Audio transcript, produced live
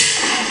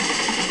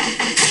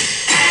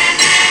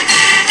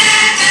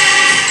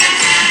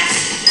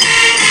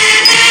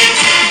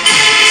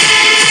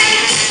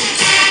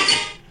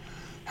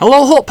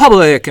Hello, Holt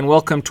Public, and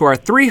welcome to our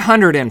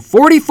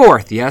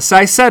 344th, yes,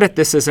 I said it,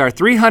 this is our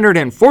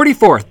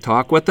 344th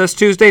Talk With Us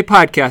Tuesday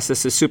podcast.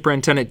 This is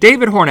Superintendent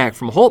David Hornak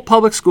from Holt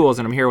Public Schools,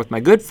 and I'm here with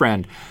my good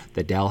friend,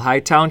 the Delhi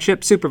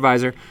Township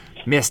Supervisor,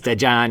 Mr.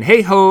 John.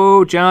 Hey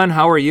ho, John,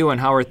 how are you, and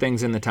how are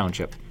things in the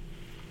township?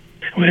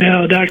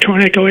 Well, Dr.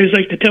 Hornak, I always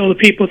like to tell the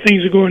people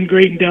things are going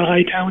great in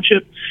Delhi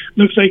Township.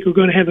 Looks like we're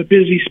going to have a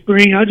busy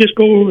spring. I'll just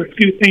go over a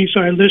few things so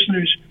our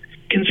listeners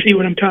can see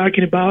what I'm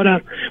talking about.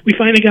 We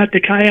finally got the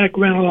kayak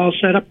rental all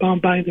set up down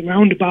by the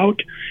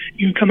roundabout.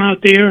 You can come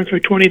out there, and for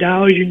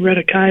 $20, you can rent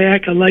a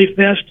kayak, a life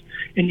vest,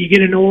 and you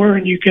get an oar,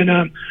 and you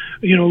can,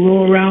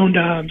 roll around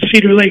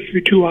Cedar Lake for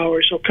 2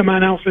 hours. So come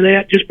on out for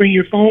that. Just bring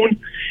your phone.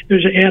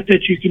 There's an app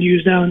that you can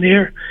use down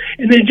there.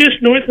 And then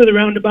just north of the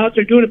roundabout,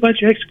 they're doing a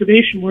bunch of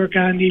excavation work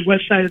on the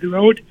west side of the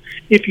road.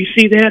 If you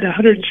see that, a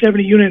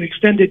 170-unit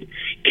extended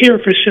care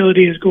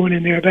facility is going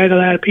in there. I've had a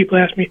lot of people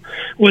ask me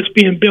what's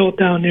being built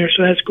down there,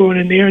 so that's going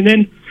in there. And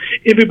then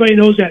everybody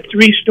knows that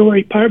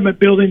 3-story apartment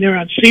building there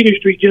on Cedar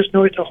Street, just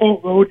north of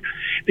Holt Road.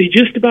 They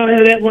just about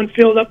have that one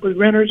filled up with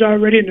renters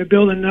already, and they're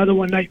building another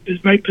one right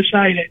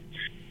beside it.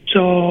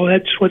 So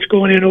that's what's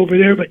going in over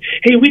there. But,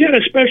 hey, we got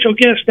a special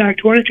guest,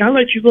 Dr. Hornak. I'll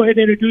let you go ahead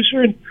and introduce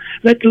her and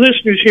let the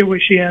listeners hear what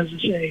she has to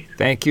say.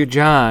 Thank you,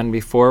 John.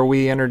 Before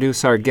we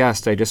introduce our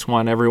guest, I just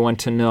want everyone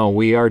to know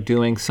we are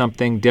doing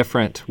something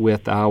different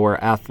with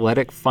our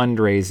athletic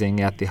fundraising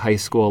at the high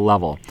school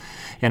level.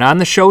 And on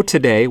the show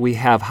today, we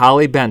have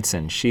Holly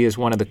Benson. She is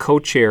one of the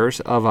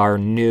co-chairs of our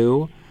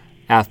new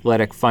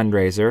athletic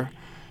fundraiser.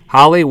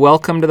 Holly,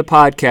 welcome to the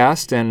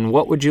podcast, and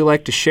what would you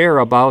like to share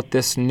about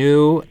this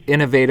new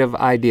innovative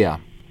idea?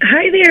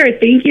 Hi there.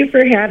 Thank you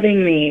for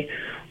having me.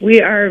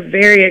 We are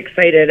very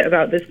excited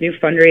about this new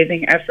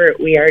fundraising effort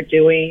we are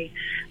doing.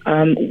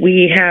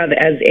 We have,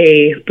 as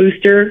a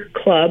booster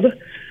club,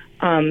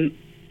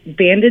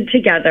 banded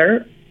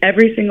together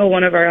every single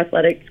one of our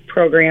athletic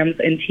programs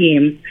and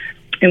teams,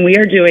 and we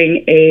are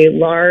doing a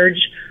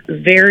large,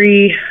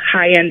 very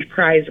high-end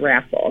prize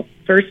raffle.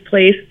 First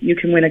place, you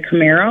can win a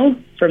Camaro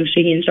from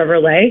Shaheen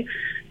Chevrolet.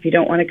 If you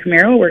don't want a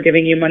Camaro, we're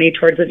giving you money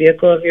towards a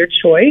vehicle of your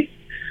choice.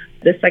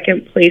 The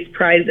second place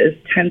prize is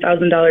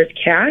 $10,000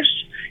 cash.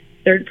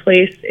 Third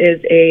place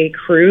is a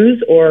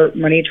cruise or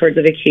money towards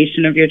a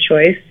vacation of your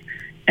choice.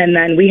 And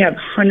then we have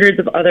hundreds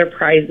of other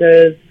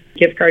prizes,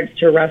 gift cards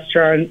to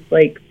restaurants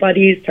like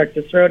Buddy's,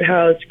 Texas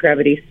Roadhouse,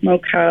 Gravity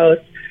Smokehouse.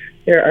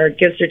 There are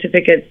gift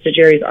certificates to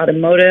Jerry's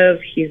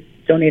Automotive. He's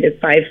donated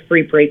 5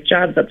 free brake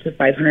jobs up to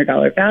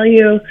 $500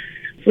 value.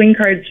 Swing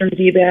cards from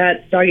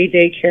DBAT. Doggy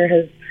Daycare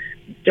has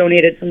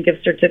donated some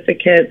gift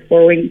certificates.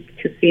 Four Wing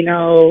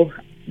Casino.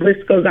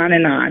 List goes on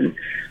and on.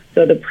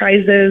 So the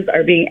prizes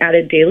are being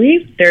added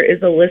daily. There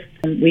is a list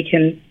we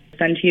can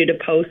send to you to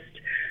post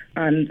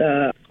on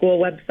the school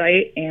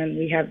website, and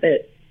we have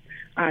it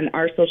on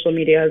our social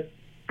media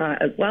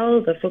as well,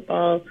 the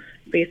football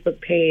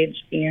Facebook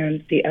page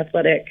and the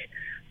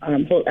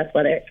Holt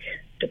Athletic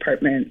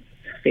Department's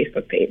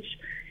Facebook page.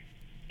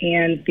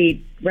 And the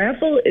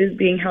raffle is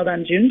being held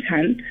on June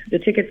 10th. The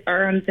tickets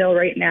are on sale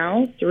right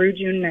now through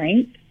June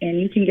 9th, and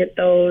you can get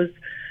those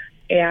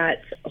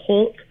at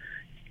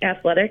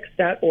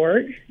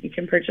holtathletics.org. You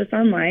can purchase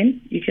online.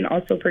 You can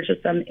also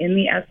purchase them in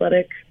the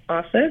athletic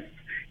office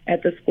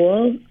at the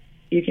school.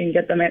 You can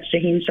get them at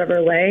Shaheen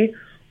Chevrolet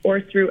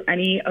or through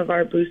any of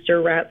our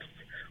booster reps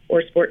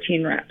or sport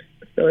team reps.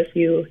 So if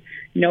you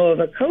know of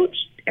a coach,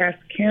 ask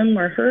him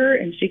or her,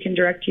 and she can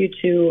direct you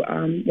to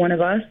one of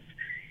us.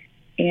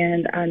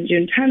 And on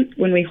June 10th,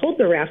 when we hold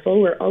the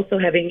raffle, we're also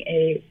having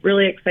a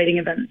really exciting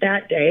event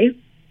that day.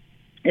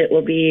 It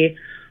will be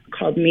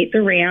called Meet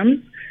the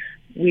Rams.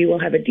 We will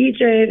have a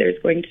DJ. There's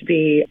going to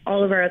be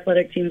all of our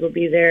athletic teams will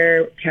be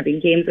there having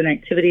games and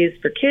activities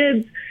for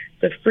kids.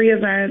 It's a free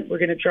event. We're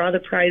going to draw the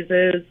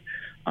prizes.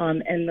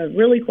 And the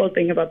really cool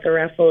thing about the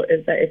raffle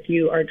is that if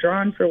you are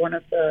drawn for one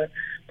of the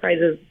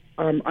prizes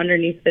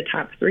underneath the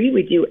top 3,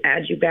 we do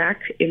add you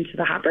back into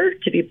the hopper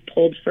to be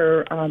pulled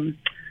for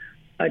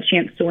a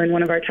chance to win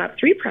one of our top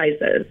 3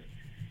 prizes.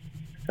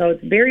 So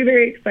it's very,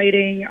 very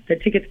exciting. The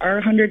tickets are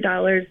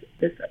 $100.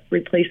 This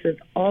replaces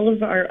all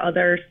of our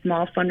other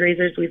small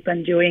fundraisers we've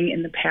been doing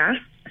in the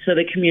past. So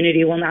the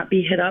community will not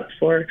be hit up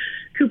for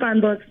coupon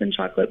books and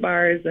chocolate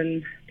bars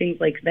and things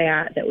like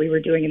that we were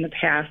doing in the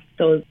past.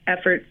 Those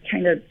efforts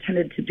kind of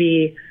tended to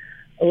be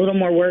a little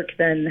more work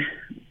than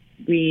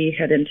we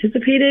had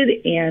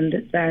anticipated,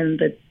 and then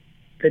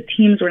the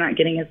teams were not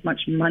getting as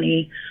much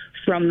money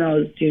from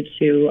those due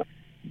to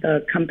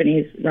the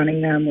companies running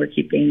them were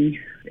keeping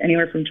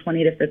anywhere from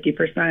 20 to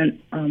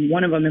 50%.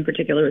 One of them in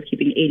particular was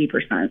keeping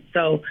 80%.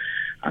 So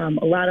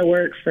a lot of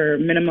work for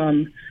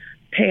minimum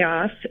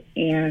payoff.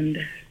 And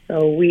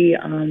so we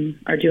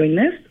are doing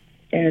this.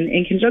 And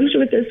in conjunction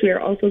with this, we are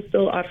also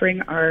still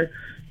offering our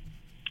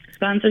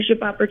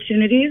sponsorship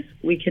opportunities.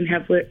 We can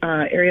have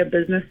area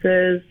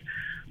businesses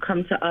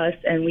come to us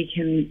and we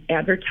can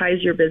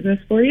advertise your business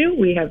for you.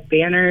 We have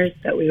banners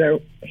that we are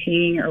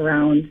hanging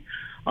around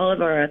all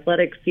of our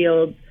athletic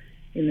fields,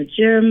 in the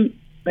gym,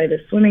 by the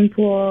swimming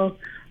pool,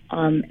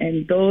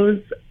 and those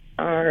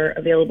are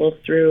available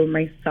through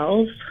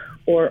myself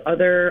or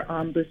other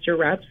booster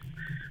reps.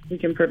 We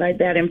can provide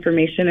that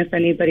information if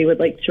anybody would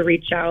like to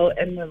reach out.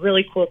 And the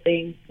really cool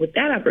thing with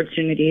that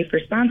opportunity for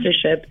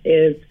sponsorship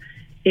is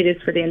it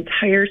is for the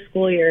entire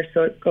school year.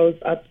 So it goes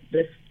up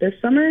this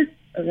summer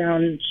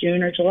around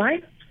June or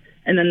July.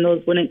 And then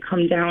those wouldn't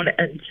come down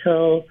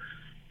until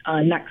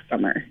next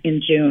summer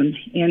in June.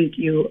 And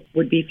you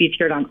would be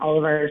featured on all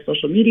of our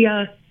social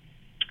media.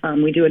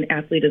 We do an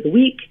Athlete of the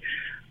Week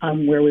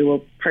where we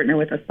will partner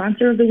with a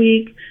sponsor of the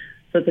week.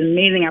 So it's an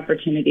amazing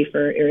opportunity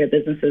for area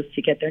businesses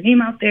to get their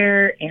name out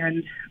there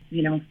and,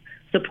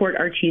 support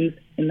our teams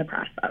in the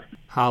process.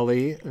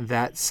 Holly,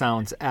 that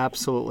sounds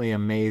absolutely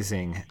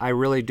amazing. I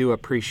really do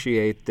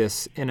appreciate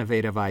this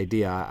innovative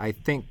idea. I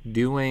think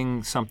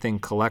doing something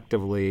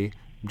collectively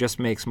just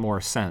makes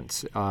more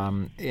sense.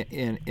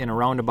 In a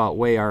roundabout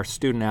way, our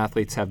student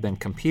athletes have been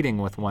competing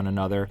with one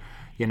another,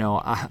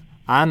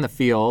 on the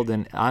field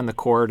and on the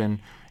court and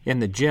in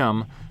the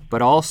gym,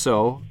 but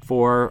also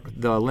for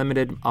the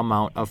limited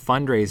amount of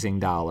fundraising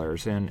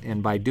dollars.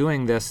 And by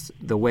doing this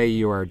the way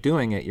you are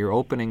doing it, you're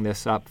opening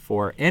this up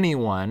for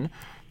anyone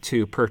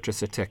to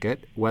purchase a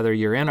ticket, whether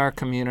you're in our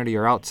community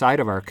or outside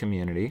of our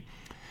community.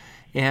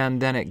 And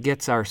then it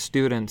gets our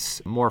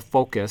students more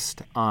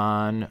focused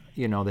on,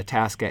 the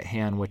task at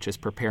hand, which is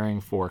preparing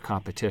for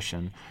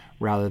competition,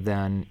 rather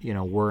than,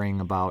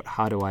 worrying about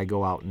how do I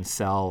go out and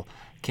sell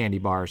candy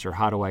bars, or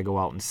how do I go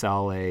out and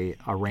sell a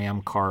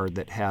RAM card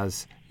that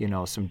has,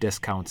 some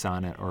discounts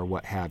on it, or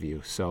what have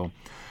you. So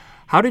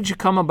how did you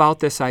come about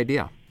this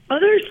idea?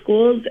 Other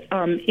schools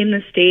in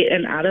the state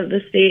and out of the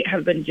state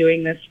have been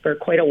doing this for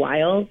quite a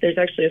while. There's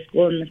actually a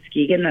school in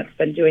Muskegon that's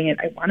been doing it,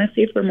 I want to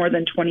say, for more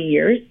than 20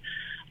 years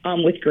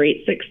with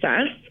great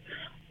success.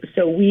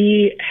 So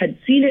we had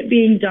seen it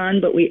being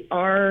done, but we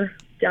are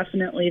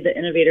definitely the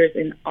innovators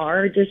in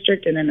our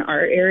district and in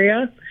our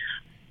area.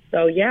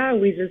 So, yeah,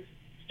 we just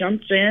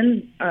jumped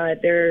in.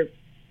 There's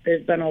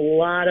been a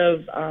lot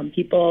of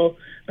people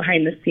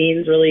behind the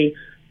scenes really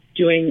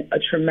doing a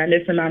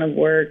tremendous amount of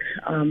work,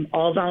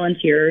 all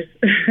volunteers.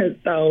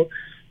 So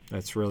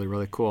that's really,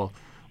 really cool.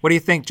 What do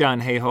you think,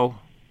 John Hayho?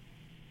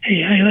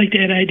 Hey, I like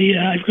that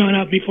idea. I've gone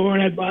out before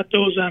and I bought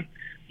those,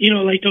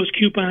 like those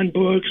coupon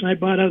books, and I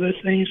bought other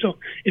things. So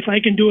if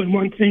I can do it in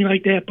one thing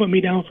like that, put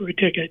me down for a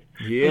ticket.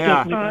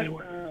 Yeah,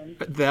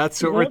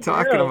 that's what we're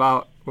talking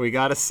about. We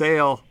got a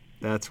sale.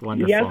 That's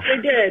wonderful. Yes,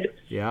 we did.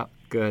 Yeah,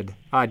 good.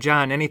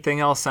 John, anything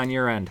else on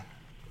your end?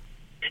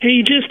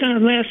 Hey, just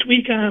last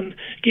week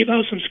gave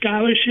out some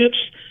scholarships.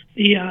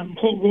 The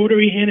Holt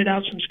Rotary handed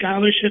out some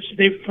scholarships.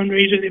 They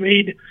fundraiser they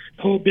made.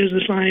 The whole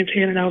business lines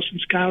handed out some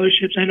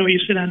scholarships. I know you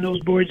sit on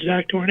those boards,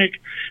 Zach Tornick.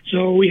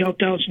 So we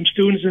helped out some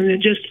students. And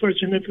then just for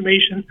some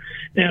information,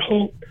 that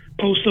Holt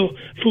Postal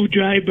Food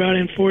Drive brought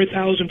in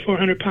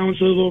 4,400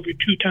 pounds, a little over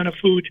 2 tons of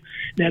food.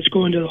 That's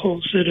going to the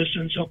Holt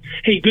citizens. So,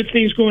 hey, good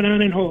things going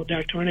on in Holt,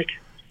 Dr. Tornick.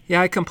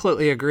 Yeah, I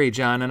completely agree,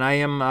 John, and I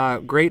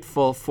am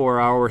grateful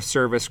for our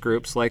service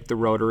groups like the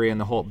Rotary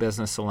and the Holt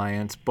Business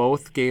Alliance.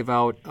 Both gave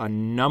out a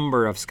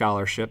number of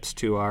scholarships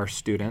to our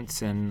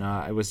students, and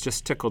I was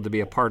just tickled to be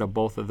a part of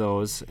both of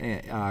those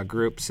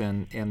groups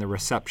and the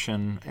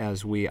reception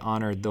as we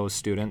honored those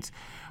students.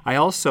 I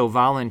also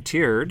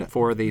volunteered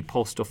for the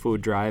Postal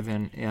Food Drive,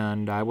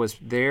 and I was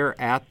there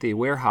at the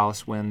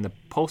warehouse when the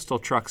postal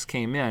trucks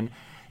came in,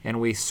 and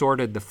we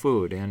sorted the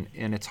food. And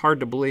it's hard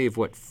to believe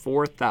what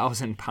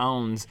 4,000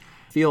 pounds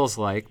feels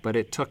like, but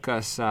it took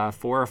us 4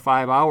 or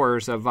 5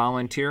 hours of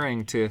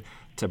volunteering to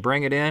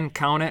bring it in,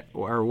 count it,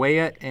 or weigh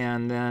it,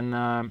 and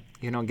then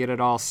get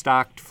it all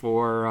stocked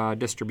for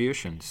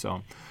distribution.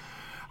 So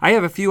I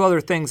have a few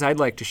other things I'd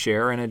like to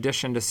share in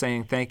addition to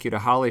saying thank you to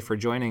Holly for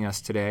joining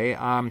us today.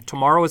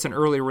 Tomorrow is an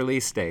early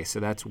release day, so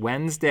that's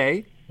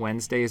Wednesday.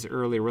 Wednesday is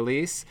early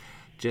release.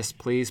 Just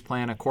please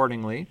plan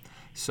accordingly.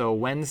 So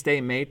Wednesday,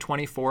 May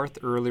 24th,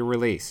 early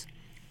release.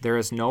 There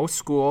is no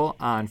school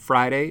on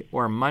Friday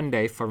or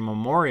Monday for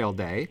Memorial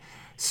Day.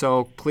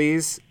 So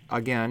please,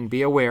 again,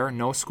 be aware,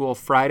 no school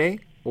Friday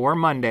or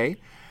Monday.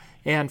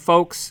 And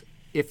folks,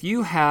 if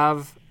you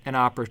have an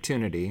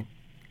opportunity,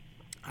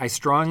 I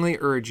strongly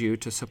urge you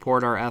to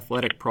support our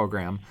athletic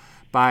program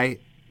by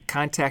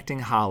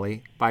contacting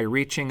Holly, by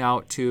reaching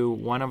out to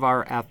one of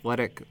our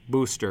athletic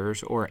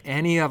boosters or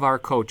any of our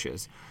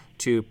coaches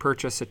to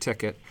purchase a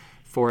ticket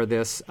for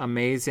this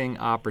amazing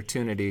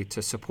opportunity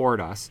to support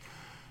us.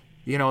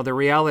 The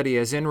reality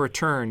is, in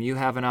return, you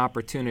have an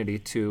opportunity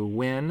to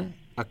win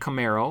a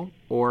Camaro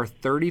or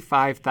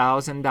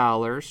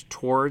 $35,000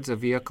 towards a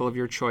vehicle of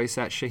your choice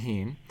at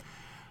Shaheen,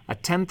 a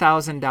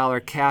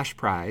 $10,000 cash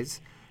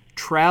prize,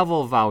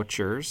 travel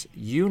vouchers,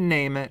 you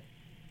name it,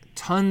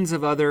 tons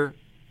of other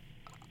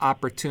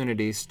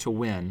opportunities to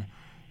win.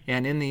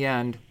 And in the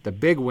end, the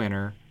big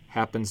winner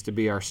happens to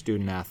be our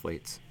student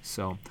athletes.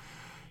 So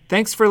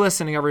thanks for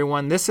listening,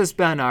 everyone. This has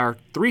been our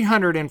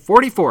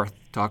 344th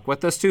Talk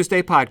With Us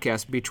Tuesday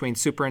podcast between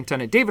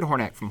Superintendent David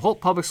Hornak from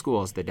Holt Public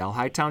Schools, the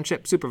Delhi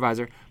Township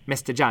Supervisor,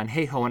 Mr. John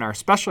Hayho, and our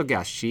special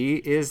guest. She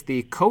is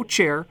the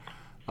co-chair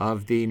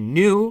of the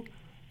new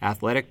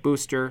Athletic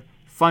Booster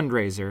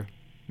fundraiser,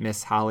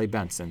 Miss Holly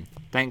Benson.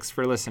 Thanks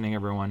for listening,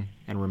 everyone,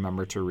 and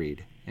remember to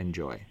read.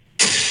 Enjoy.